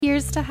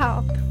Here's to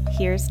health.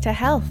 Here's to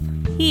health.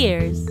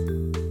 Here's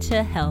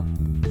to health.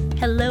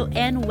 Hello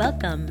and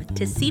welcome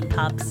to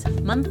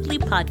CPOP's monthly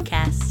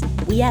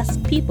podcast. We ask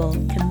people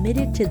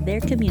committed to their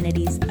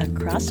communities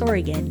across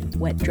Oregon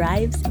what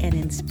drives and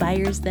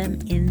inspires them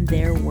in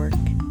their work.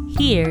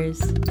 Here's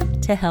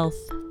to health.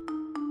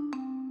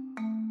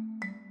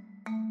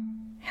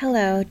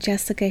 Hello,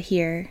 Jessica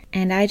here,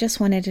 and I just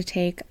wanted to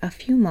take a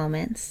few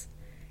moments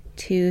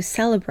to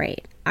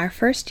celebrate our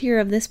first year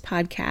of this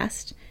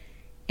podcast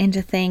and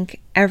to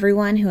thank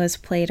everyone who has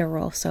played a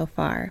role so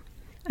far.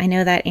 I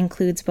know that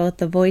includes both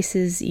the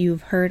voices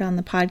you've heard on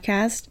the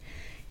podcast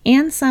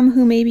and some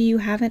who maybe you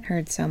haven't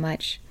heard so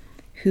much,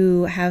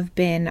 who have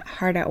been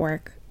hard at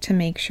work to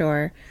make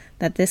sure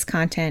that this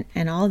content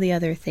and all the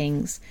other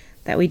things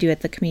that we do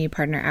at the Community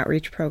Partner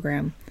Outreach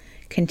Program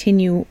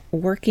continue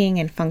working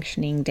and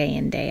functioning day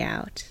in, day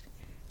out.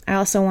 I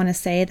also want to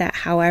say that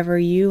however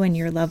you and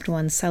your loved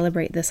ones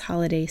celebrate this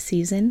holiday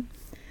season,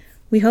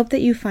 we hope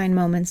that you find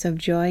moments of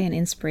joy and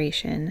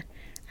inspiration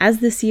as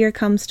this year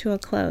comes to a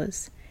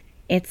close.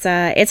 It's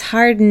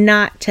hard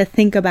not to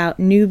think about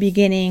new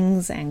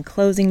beginnings and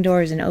closing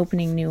doors and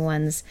opening new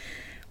ones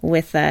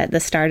with the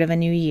start of a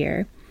new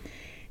year.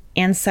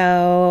 And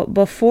so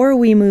before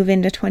we move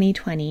into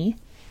 2020,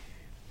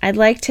 I'd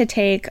like to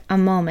take a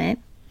moment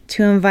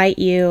to invite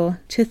you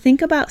to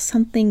think about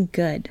something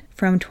good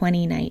from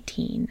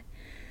 2019.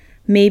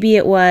 Maybe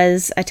it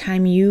was a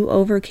time you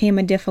overcame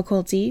a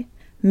difficulty.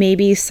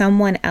 Maybe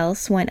someone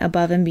else went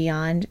above and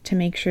beyond to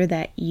make sure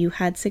that you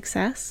had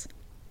success.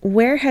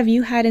 Where have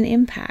you had an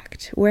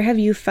impact? Where have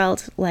you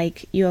felt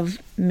like you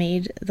have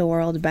made the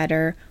world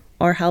better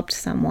or helped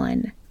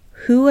someone?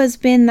 Who has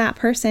been that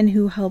person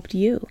who helped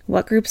you?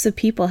 What groups of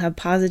people have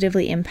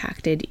positively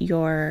impacted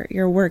your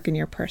work and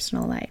your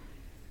personal life?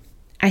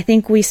 I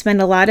think we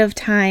spend a lot of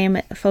time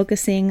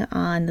focusing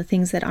on the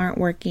things that aren't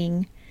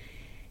working,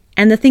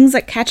 and the things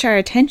that catch our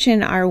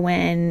attention are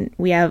when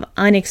we have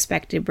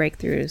unexpected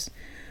breakthroughs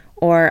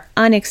or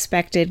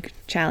unexpected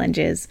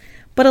challenges.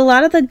 But a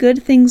lot of the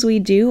good things we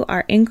do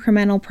are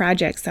incremental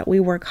projects that we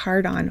work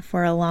hard on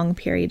for a long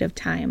period of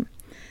time.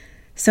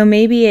 So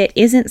maybe it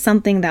isn't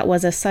something that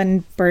was a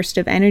sudden burst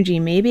of energy.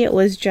 Maybe it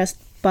was just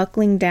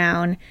buckling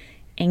down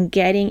and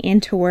getting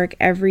into work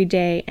every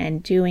day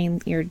and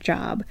doing your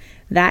job.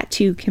 That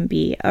too can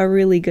be a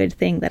really good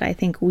thing that I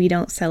think we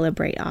don't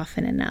celebrate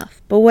often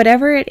enough. But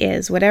whatever it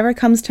is, whatever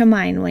comes to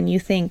mind when you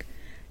think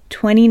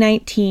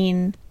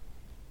 2019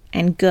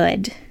 and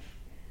good,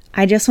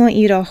 I just want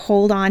you to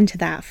hold on to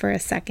that for a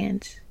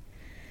second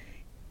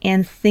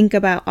and think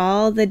about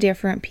all the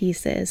different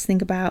pieces.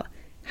 Think about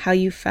how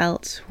you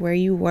felt, where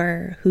you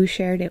were, who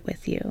shared it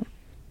with you.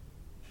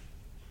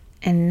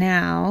 And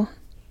now,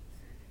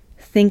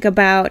 think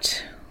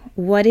about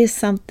what is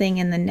something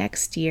in the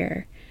next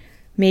year.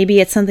 Maybe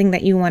it's something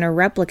that you want to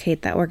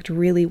replicate that worked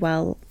really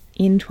well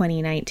in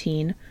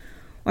 2019.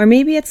 Or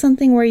maybe it's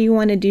something where you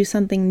want to do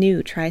something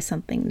new, try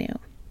something new.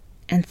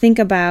 And think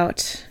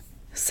about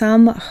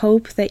some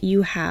hope that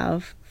you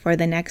have for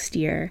the next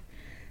year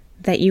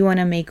that you want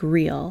to make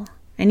real.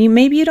 And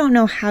maybe you don't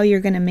know how you're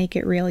going to make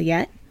it real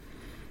yet,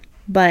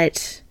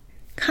 but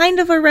kind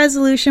of a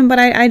resolution, but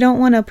I don't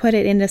want to put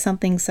it into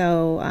something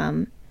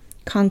so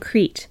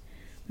concrete.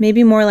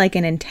 Maybe more like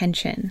an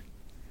intention.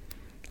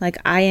 Like,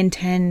 I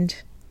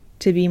intend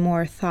to be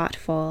more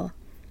thoughtful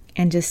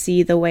and to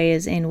see the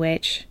ways in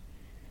which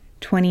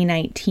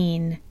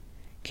 2019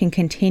 can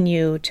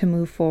continue to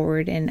move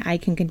forward and I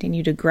can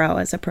continue to grow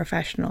as a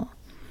professional.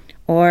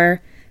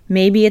 Or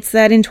maybe it's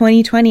that in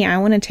 2020, I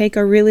want to take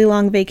a really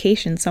long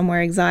vacation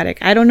somewhere exotic.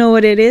 I don't know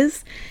what it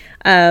is,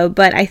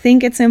 but I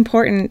think it's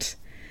important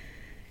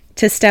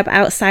to step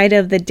outside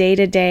of the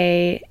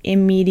day-to-day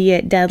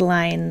immediate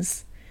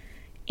deadlines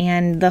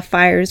and the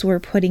fires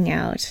we're putting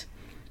out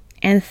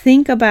and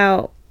think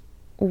about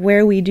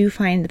where we do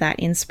find that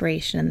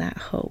inspiration and that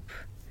hope.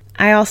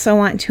 I also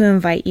want to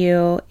invite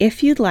you,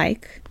 if you'd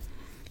like,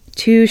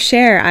 to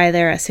share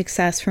either a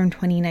success from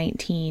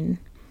 2019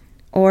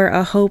 or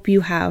a hope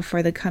you have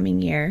for the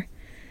coming year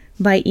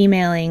by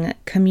emailing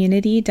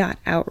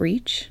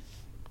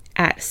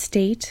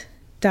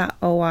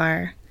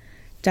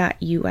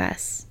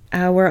community.outreach@state.or.us.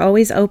 We're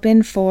always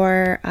open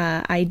for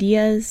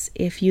ideas.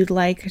 If you'd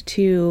like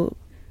to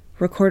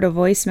record a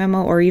voice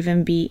memo or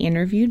even be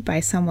interviewed by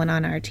someone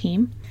on our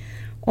team,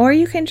 or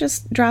you can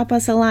just drop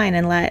us a line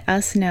and let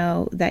us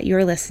know that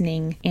you're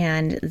listening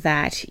and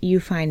that you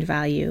find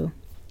value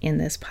in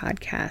this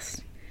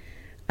podcast.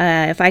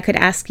 If I could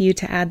ask you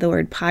to add the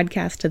word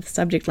podcast to the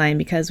subject line,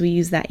 because we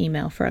use that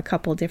email for a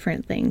couple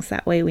different things.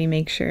 That way we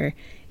make sure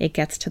it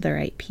gets to the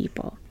right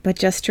people. But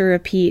just to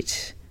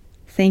repeat,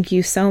 thank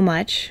you so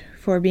much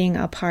for being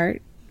a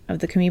part of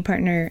the Community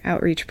Partner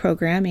Outreach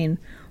Program in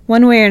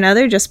one way or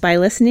another. Just by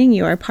listening,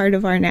 you are part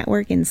of our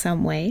network in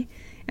some way.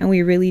 And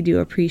we really do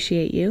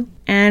appreciate you.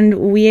 And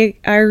we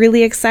are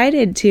really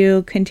excited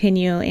to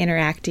continue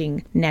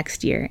interacting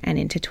next year and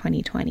into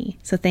 2020.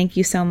 So thank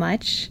you so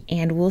much,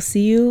 and we'll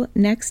see you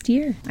next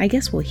year. I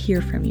guess we'll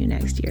hear from you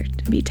next year,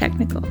 to be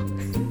technical.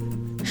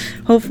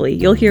 Hopefully,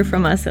 you'll hear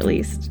from us at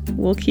least.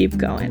 We'll keep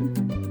going.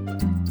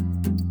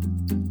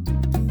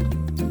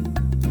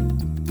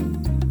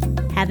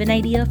 Have an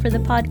idea for the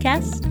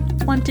podcast?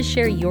 Want to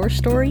share your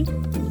story?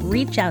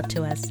 Reach out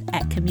to us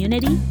at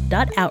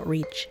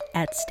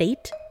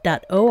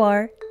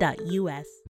community.outreach@state.or.us.